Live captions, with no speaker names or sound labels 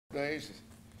days.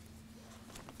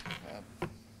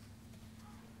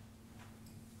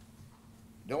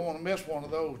 Don't want to miss one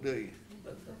of those, do you?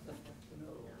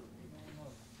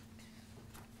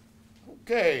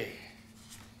 Okay.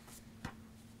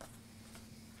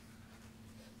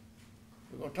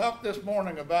 We're going to talk this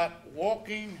morning about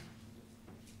walking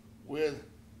with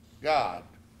God.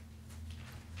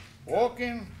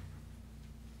 Walking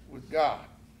with God.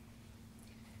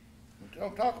 We're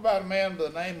going to talk about a man by the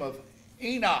name of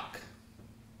Enoch.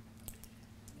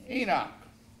 Enoch.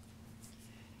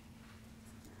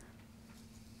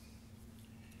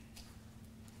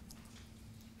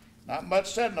 Not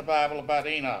much said in the Bible about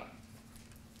Enoch.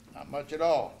 Not much at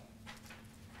all.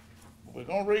 We're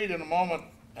going to read in a moment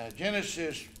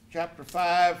Genesis chapter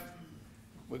 5.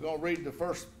 We're going to read the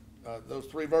first, those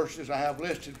three verses I have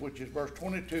listed, which is verse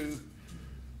 22,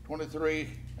 23,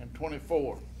 and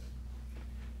 24.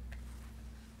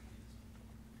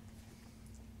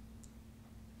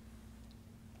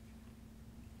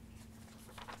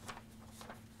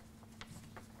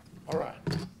 All right.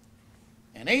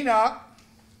 And Enoch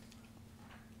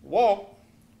walked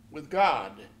with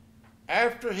God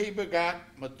after he begot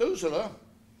Methuselah.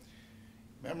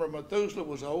 Remember, Methuselah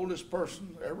was the oldest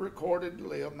person ever recorded to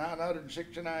live,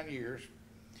 969 years.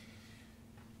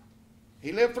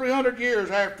 He lived 300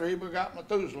 years after he begot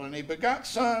Methuselah, and he begot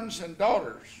sons and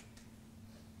daughters.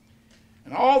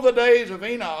 And all the days of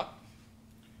Enoch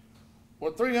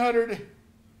were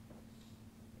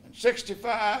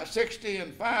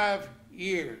 365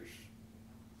 years.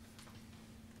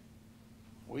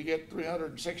 We get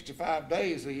 365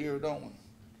 days a year, don't we?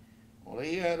 Well,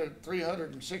 he had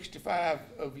 365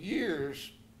 of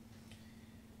years.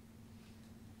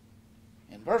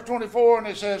 In verse 24, and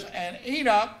it says, and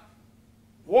Enoch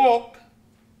walked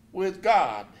with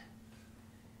God,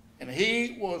 and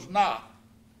he was not,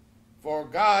 for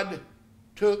God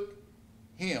took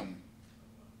him.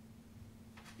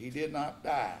 He did not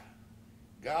die.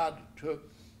 God took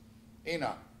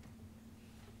Enoch.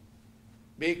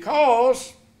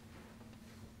 Because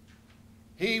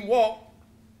he walked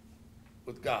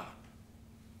with God.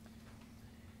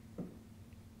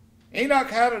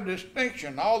 Enoch had a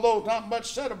distinction, although not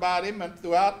much said about him, and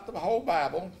throughout the whole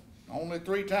Bible, only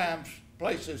 3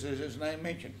 places is his name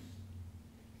mentioned.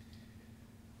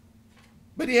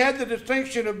 But he had the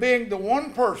distinction of being the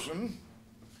one person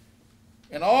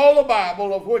in all the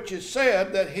Bible of which is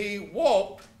said that he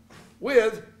walked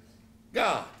with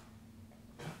God.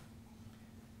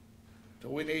 So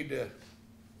we need to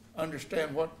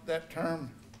understand what that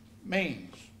term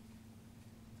means.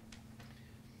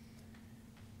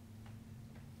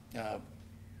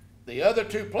 The other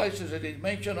 2 places that he's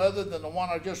mentioned, other than the one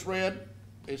I just read,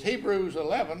 is Hebrews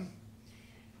 11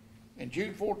 and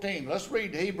Jude 14. Let's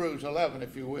read Hebrews 11,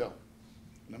 if you will,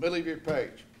 in the middle of your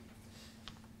page.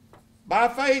 By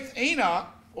faith Enoch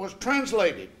was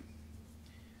translated,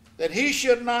 that he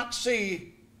should not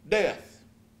see death,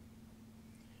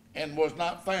 and was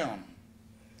not found,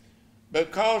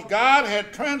 because God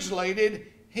had translated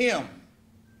him.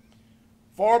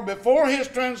 For before his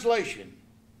translation,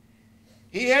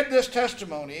 he had this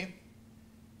testimony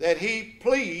that he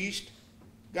pleased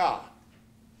God.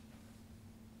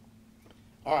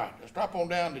 All right, let's drop on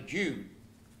down to Jude,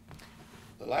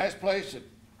 the last place that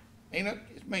Enoch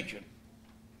is mentioned.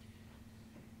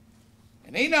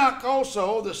 And Enoch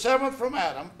also, the 7th from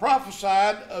Adam,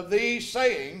 prophesied of these,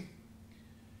 saying,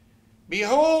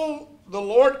 behold, the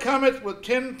Lord cometh with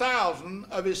 10,000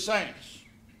 of his saints,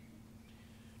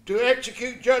 to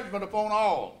execute judgment upon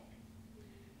all,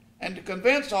 and to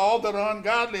convince all that are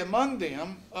ungodly among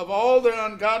them of all their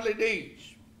ungodly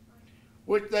deeds,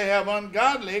 which they have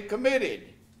ungodly committed,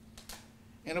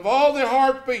 and of all their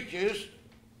hard speeches,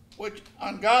 which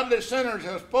ungodly sinners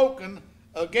have spoken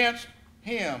against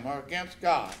him, or against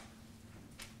God.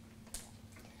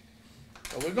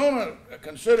 So we're going to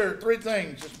consider 3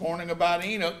 things this morning about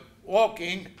Enoch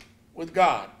walking with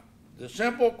God. The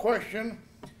simple question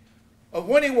of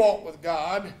when he walked with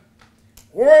God,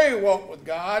 where he walked with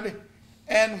God,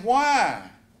 and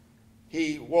why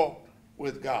he walked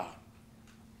with God.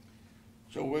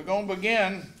 So we're going to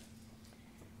begin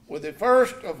with the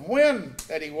first of when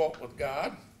that he walked with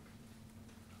God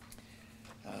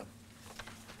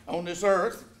on this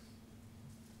earth.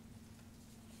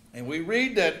 And we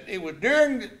read that it was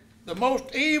during the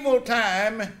most evil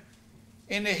time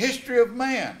in the history of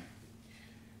man.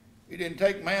 It didn't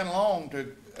take man long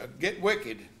to get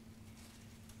wicked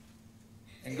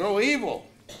and grow evil.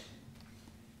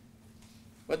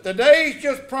 But the days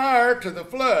just prior to the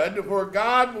flood, where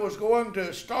God was going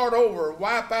to start over,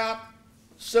 wipe out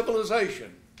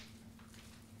civilization,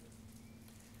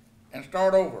 and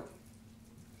start over.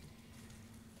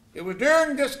 It was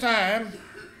during this time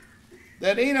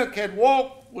that Enoch had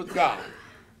walked with God,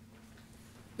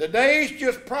 the days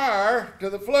just prior to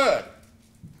the flood.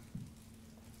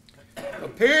 A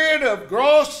period of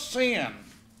gross sin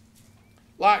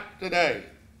like today.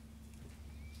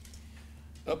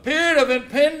 A period of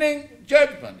impending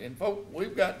judgment. And folks,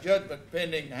 we've got judgment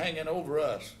pending hanging over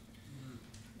us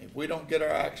if we don't get our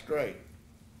act straight.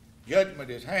 Judgment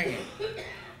is hanging.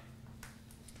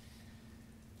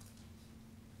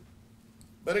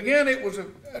 But again, it was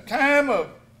a time of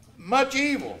much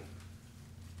evil.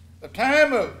 A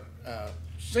time of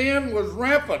sin was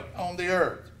rampant on the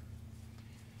earth.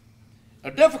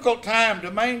 A difficult time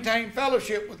to maintain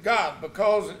fellowship with God,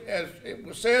 because as it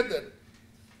was said that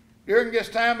during this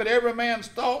time that every man's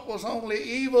thought was only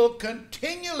evil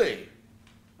continually.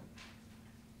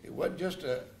 It wasn't just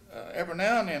a every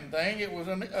now and then thing, it was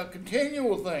a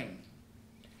continual thing.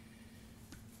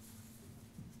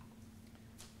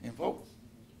 And folks,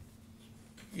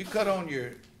 you cut on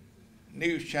your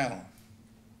news channel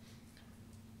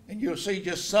and you'll see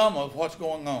just some of what's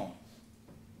going on,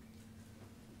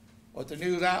 what the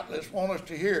news outlets want us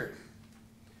to hear.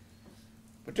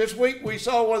 But this week we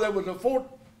saw where there was a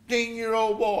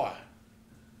 14-year-old boy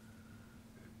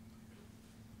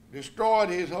destroyed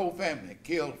his whole family,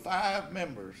 killed 5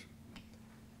 members,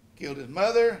 killed his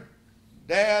mother,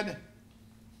 dad,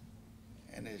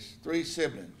 and his 3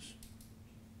 siblings.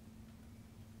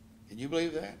 Can you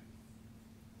believe that?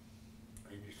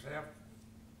 And yourself?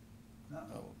 No,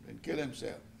 didn't kill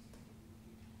himself.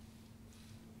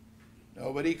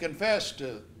 No, but he confessed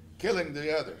to killing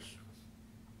the others.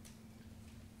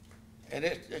 And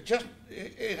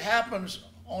it happens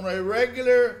on a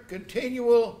regular,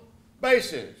 continual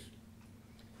basis.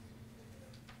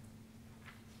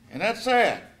 And that's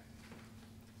sad.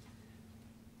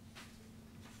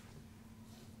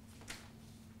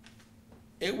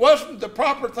 It wasn't the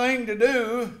proper thing to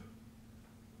do.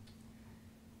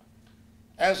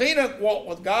 As Enoch walked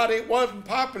with God, it wasn't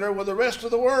popular with the rest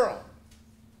of the world.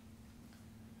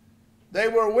 They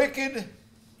were wicked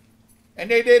and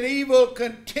they did evil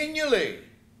continually.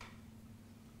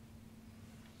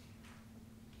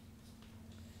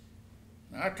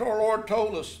 Our Lord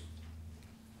told us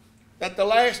that the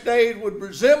last days would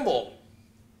resemble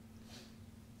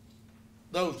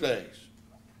those days.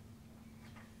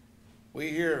 We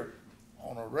hear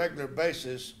on a regular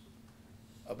basis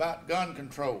about gun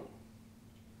control.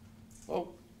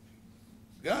 Well,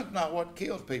 guns not what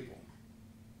kills people.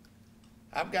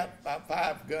 I've got about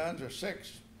 5 guns or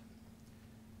 6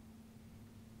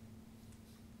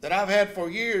 that I've had for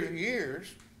years and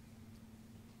years.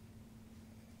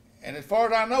 And as far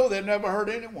as I know, they've never hurt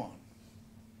anyone.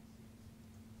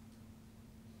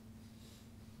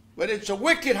 But it's a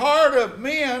wicked heart of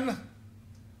men.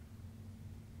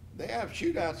 They have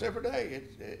shootouts every day.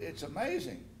 It's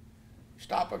amazing.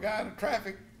 Stop a guy in a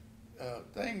traffic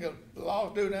thing the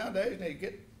laws do nowadays, and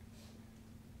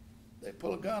they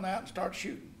pull a gun out and start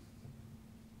shooting.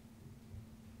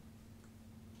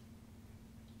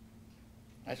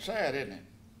 That's sad, isn't it?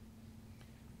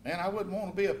 Man, I wouldn't want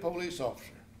to be a police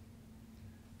officer.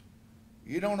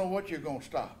 You don't know what you're going to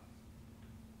stop.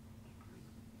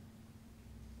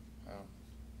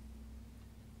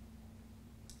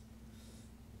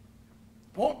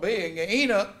 Point being,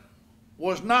 Enoch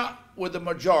was not with the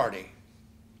majority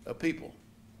of people,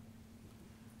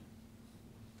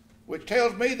 which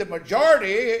tells me the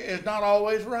majority is not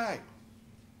always right.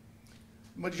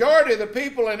 The majority of the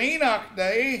people in Enoch's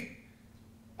day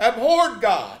abhorred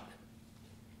God.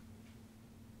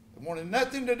 They wanted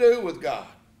nothing to do with God.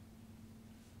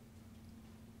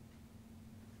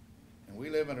 And we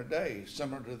live in a day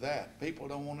similar to that. People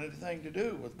don't want anything to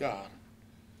do with God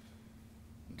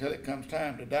until it comes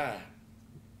time to die.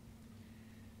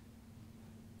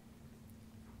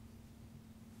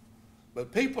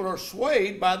 But people are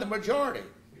swayed by the majority.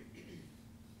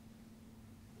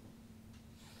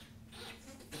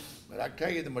 But I can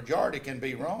tell you the majority can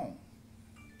be wrong.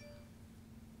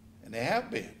 And they have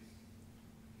been.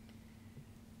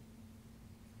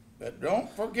 But don't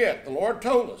forget, the Lord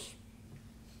told us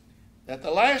that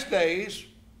the last days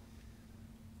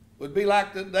would be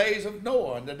like the days of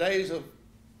Noah and the days of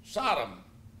Sodom,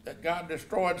 that God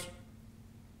destroyed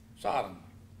Sodom.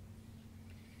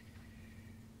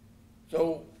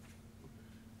 So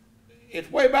it's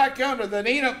way back yonder that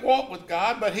Enoch walked with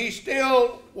God, but he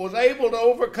still was able to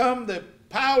overcome the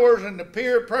powers and the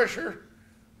peer pressure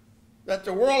that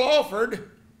the world offered,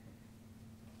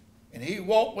 and he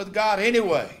walked with God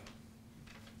anyway.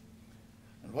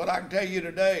 And what I can tell you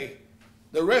today,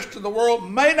 the rest of the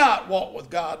world may not walk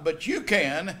with God, but you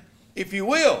can if you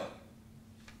will.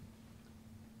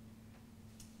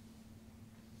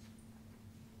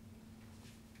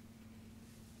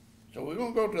 So we're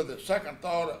going to go to the second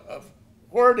thought of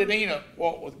where did Enoch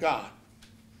walk with God?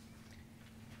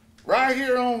 Right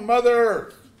here on Mother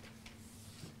Earth.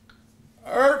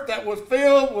 Earth that was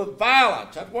filled with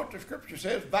violence. That's what the scripture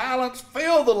says. Violence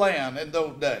filled the land in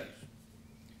those days.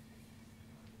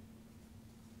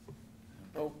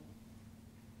 So,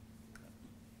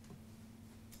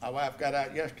 my wife got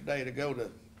out yesterday to go to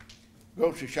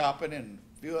grocery shopping and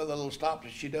a few other little stops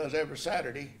that she does every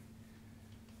Saturday.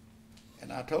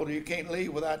 And I told her you can't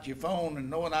leave without your phone and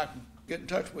knowing I can get in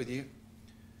touch with you.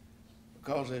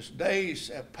 Because as days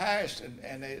have passed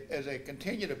and as they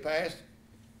continue to pass,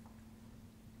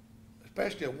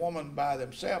 especially a woman by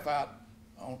themselves out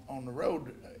on the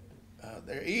road,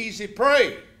 they're easy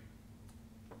prey.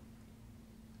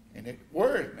 And it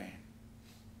worries me.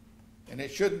 And it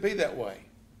shouldn't be that way.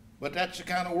 But that's the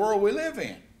kind of world we live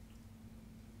in.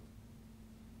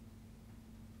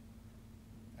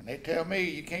 And they tell me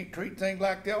you can't treat things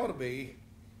like they ought to be.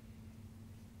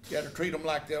 You got to treat them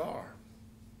like they are.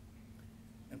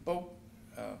 And folks,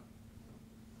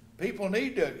 people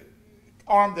need to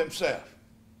arm themselves.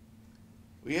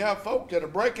 We have folk that are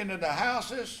breaking into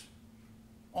houses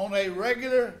on a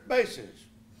regular basis.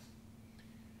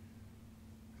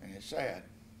 And it's sad.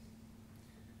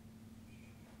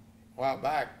 A while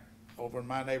back, over in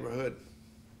my neighborhood,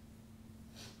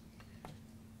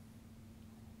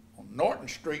 on Norton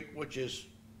Street, which is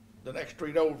the next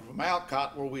street over from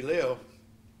Alcott where we live,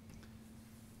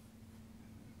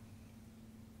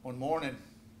 one morning,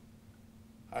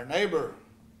 our neighbor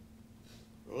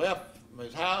left from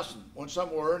his house and went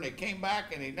somewhere, and he came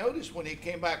back, and he noticed when he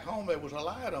came back home there was a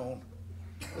light on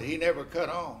that he never cut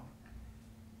on.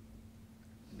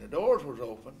 And the doors was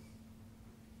open.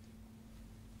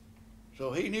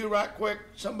 So he knew right quick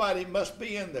somebody must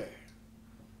be in there.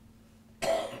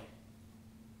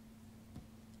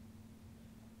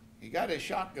 He got his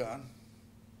shotgun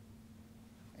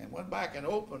and went back and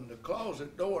opened the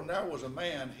closet door, and there was a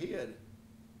man hid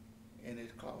in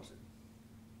his closet.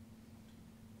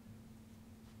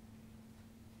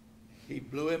 He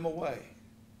blew him away.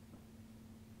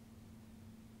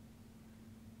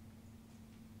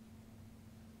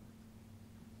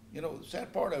 You know, the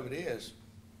sad part of it is,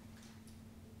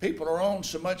 people are on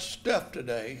so much stuff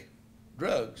today,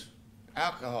 drugs,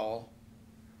 alcohol,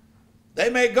 they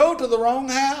may go to the wrong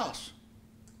house.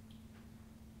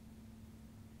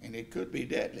 And it could be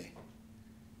deadly.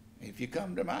 If you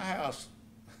come to my house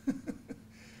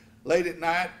late at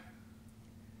night,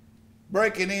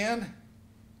 breaking in,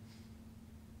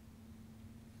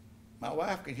 my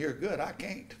wife can hear good, I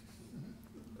can't.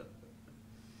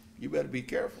 You better be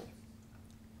careful.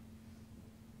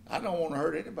 I don't want to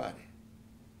hurt anybody,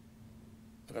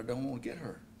 but I don't want to get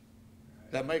hurt.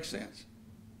 Does that make sense?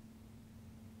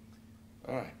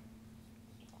 All right.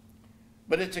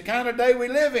 But it's the kind of day we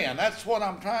live in. That's what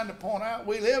I'm trying to point out.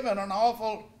 We live in an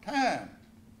awful time.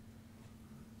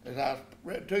 As I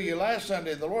read to you last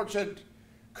Sunday, the Lord said,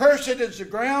 "Cursed is the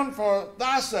ground for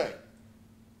thy sake."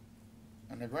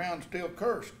 And the ground's still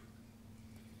cursed.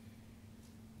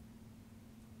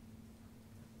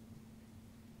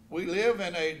 We live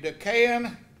in a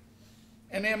decaying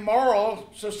and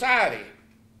immoral society.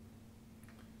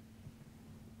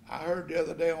 I heard the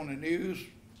other day on the news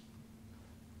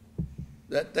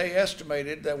that they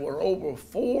estimated there were over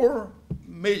 4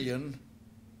 million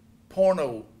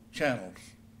porno channels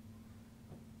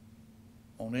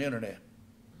on the internet.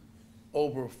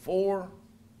 Over 4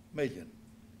 million.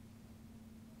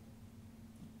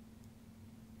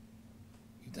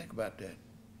 You think about that.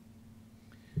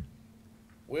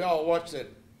 We all watched that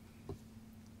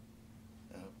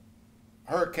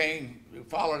hurricane. We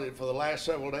followed it for the last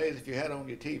several days. If you had on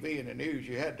your TV and the news,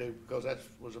 you had to, because that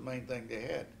was the main thing they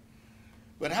had.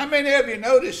 But how many of you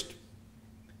noticed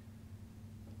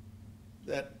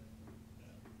that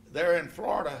there in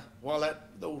Florida, while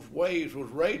those waves was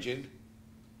raging,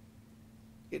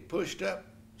 it pushed up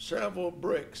several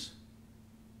bricks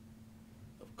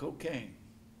of cocaine?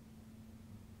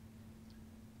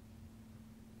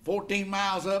 14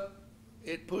 miles up,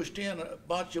 it pushed in a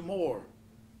bunch of more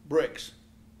bricks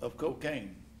of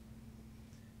cocaine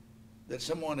that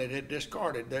someone had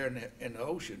discarded there in the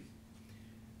ocean.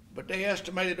 But they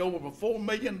estimated over $4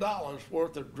 million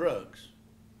worth of drugs.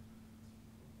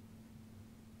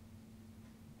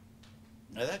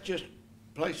 Now that's just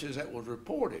places that was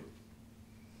reported.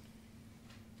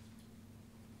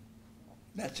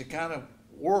 That's the kind of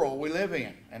world we live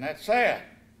in, and that's sad.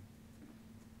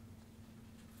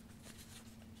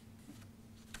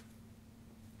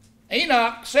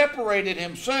 Enoch separated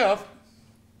himself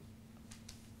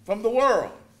from the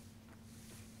world.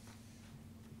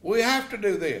 We have to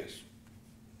do this.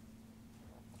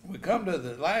 We come to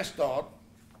the last thought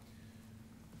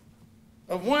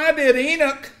of why did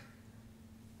Enoch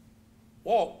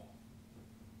walk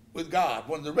with God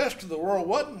when the rest of the world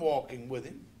wasn't walking with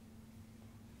him?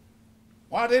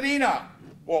 Why did Enoch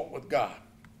walk with God?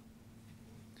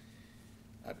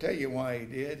 I tell you why he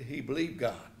did. He believed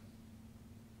God.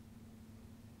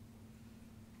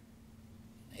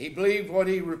 He believed what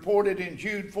he reported in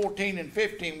Jude 14 and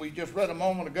 15 we just read a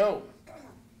moment ago.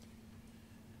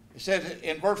 It says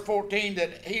in verse 14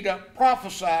 that he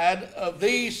prophesied of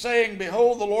these, saying,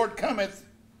 Behold, the Lord cometh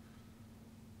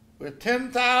with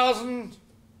 10,000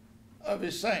 of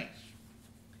his saints.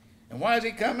 And why is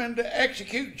he coming? To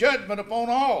execute judgment upon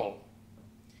all,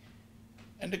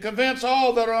 and to convince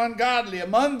all that are ungodly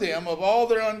among them of all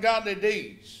their ungodly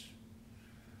deeds,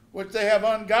 which they have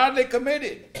ungodly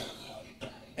committed,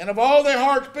 and of all their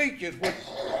hard speeches which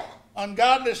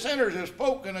ungodly sinners have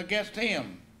spoken against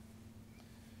him.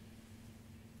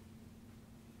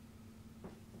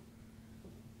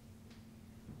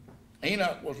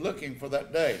 Enoch was looking for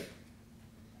that day.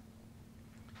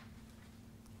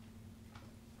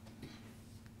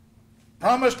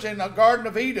 Promised in the Garden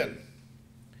of Eden,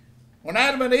 when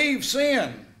Adam and Eve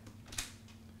sinned,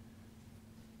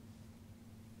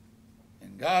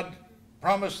 and God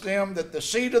promised them that the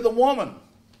seed of the woman,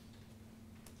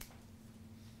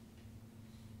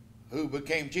 who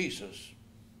became Jesus,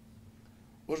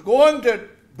 was going to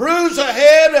bruise the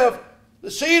head of the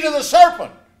seed of the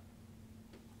serpent,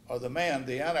 or the man,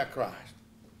 the Antichrist,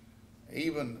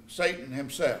 even Satan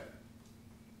himself.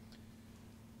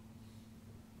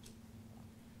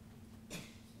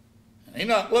 And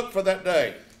Enoch looked for that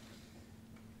day.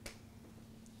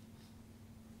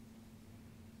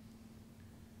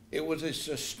 It was a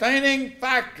sustaining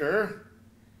factor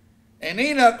in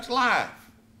Enoch's life.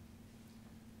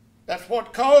 That's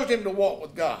what caused him to walk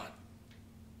with God.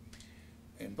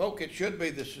 And folks, it should be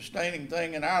the sustaining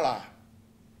thing in our life.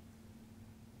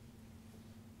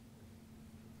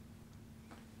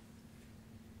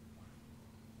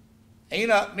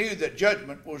 Enoch knew that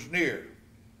judgment was near.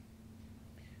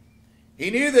 He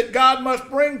knew that God must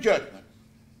bring judgment.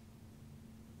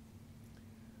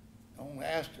 I want to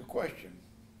ask a question.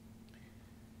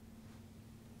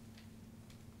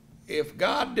 If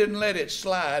God didn't let it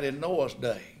slide in Noah's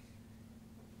day,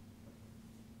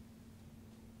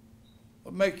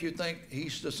 what makes you think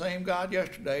he's the same God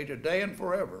yesterday, today, and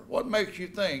forever? What makes you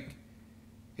think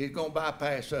he's going to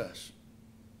bypass us?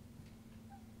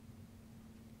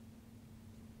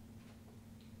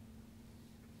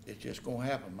 It's just going to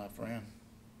happen, my friend.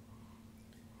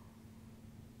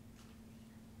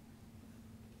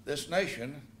 This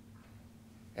nation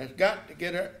has got to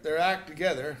get their act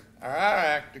together, or our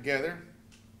act together,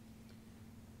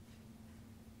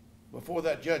 before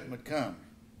that judgment comes.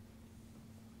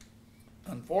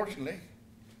 Unfortunately,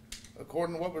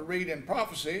 according to what we read in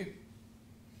prophecy,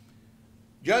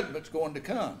 judgment's going to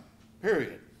come,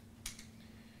 period.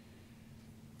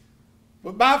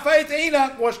 But by faith,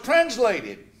 Enoch was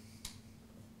translated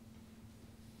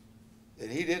that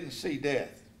he didn't see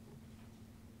death.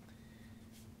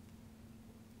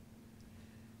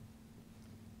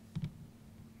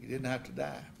 He didn't have to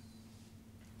die.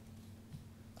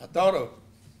 I thought of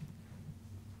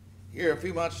here a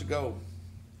few months ago,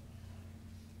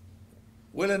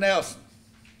 Willie Nelson,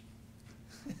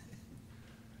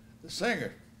 the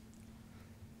singer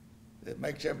that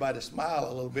makes everybody smile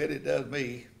a little bit. It does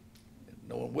me,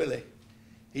 knowing Willie.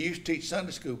 He used to teach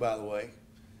Sunday school, by the way.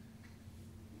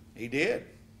 He did.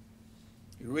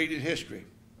 You read his history.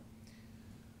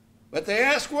 But they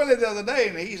asked Willie the other day,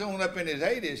 and he's on up in his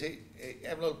 80s, he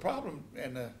had a little problem,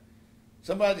 and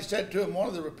somebody said to him, one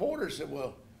of the reporters said,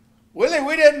 well, Willie,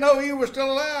 we didn't know you were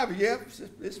still alive. Yep,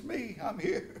 it's me. I'm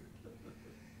here.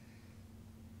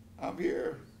 I'm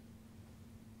here.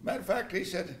 Matter of fact, he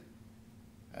said,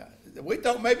 we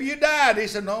thought maybe you died. He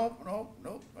said, no,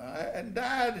 I hadn't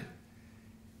died.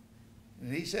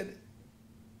 And he said,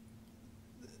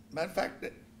 matter of fact,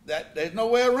 that there's no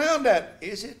way around that,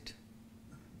 is it?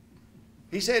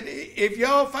 He said, if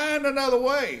y'all find another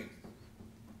way,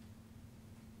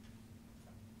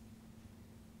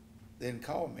 then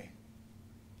call me.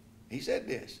 He said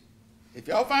this. If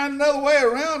y'all find another way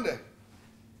around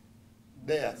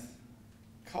death,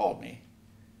 call me,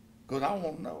 because I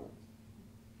want to know.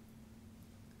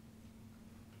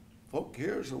 Folk,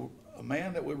 here's a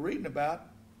man that we're reading about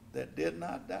that did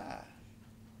not die.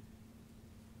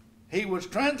 He was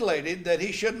translated that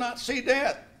he should not see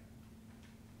death.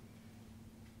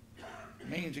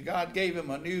 means that God gave him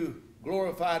a new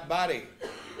glorified body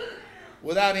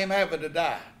without him having to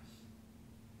die.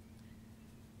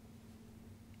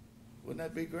 Wouldn't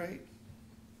that be great?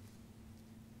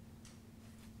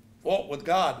 Walk with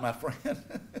God, my friend.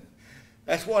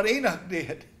 That's what Enoch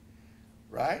did,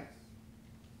 right?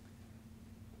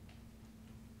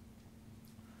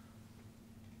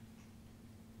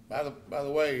 By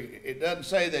the way, it doesn't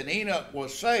say that Enoch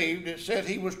was saved. It said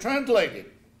he was translated.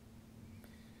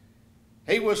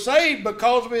 He was saved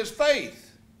because of his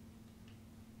faith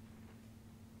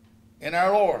in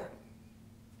our Lord.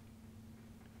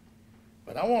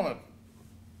 But I want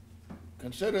to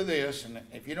consider this, and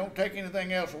if you don't take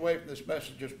anything else away from this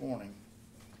message this morning,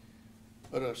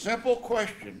 but a simple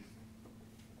question.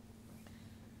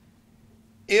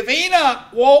 If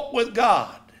Enoch walked with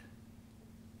God,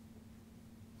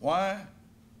 why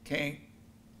can't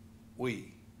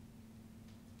we?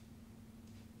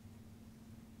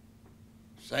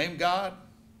 Same God,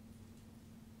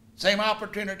 same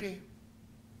opportunity.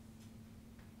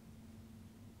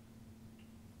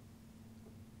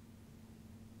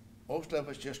 Most of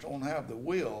us just don't have the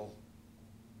will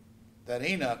that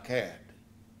Enoch had.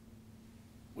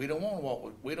 We don't want to walk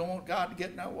with, we don't want God to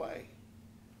get in our way.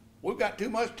 We've got too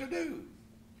much to do.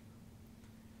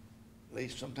 At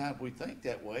least sometimes we think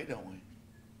that way, don't we?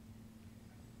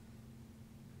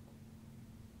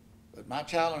 But my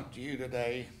challenge to you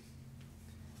today,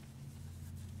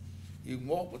 you can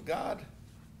walk with God.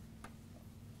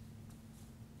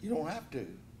 You don't have to,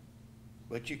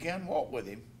 but you can walk with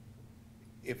him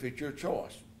if it's your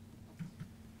choice.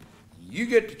 You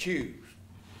get to choose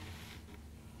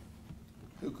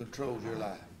who controls your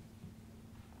life.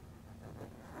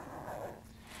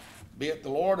 Be it the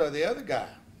Lord or the other guy.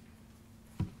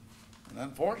 And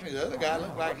unfortunately, the other guy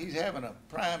looks like he's having a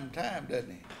prime time,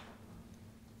 doesn't he?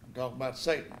 I'm talking about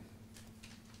Satan.